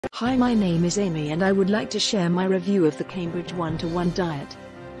Hi, my name is Amy and I would like to share my review of the Cambridge 1-to-1 diet.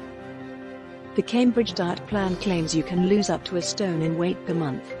 The Cambridge diet plan claims you can lose up to a stone in weight per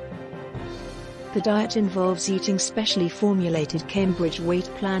month. The diet involves eating specially formulated Cambridge weight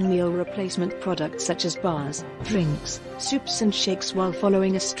plan meal replacement products such as bars, drinks, soups and shakes while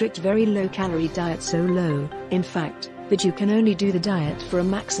following a strict very low-calorie diet, so low, in fact, that you can only do the diet for a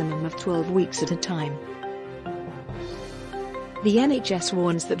maximum of 12 weeks at a time. The NHS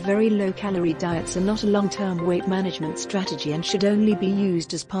warns that very low-calorie diets are not a long-term weight management strategy and should only be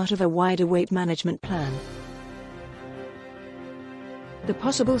used as part of a wider weight management plan. The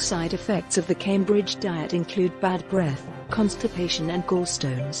possible side effects of the Cambridge diet include bad breath, constipation and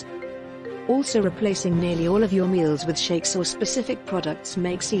gallstones. Also, replacing nearly all of your meals with shakes or specific products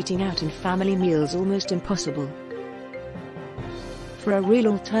makes eating out in family meals almost impossible. For a real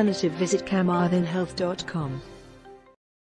alternative, visit camarthinhealth.com.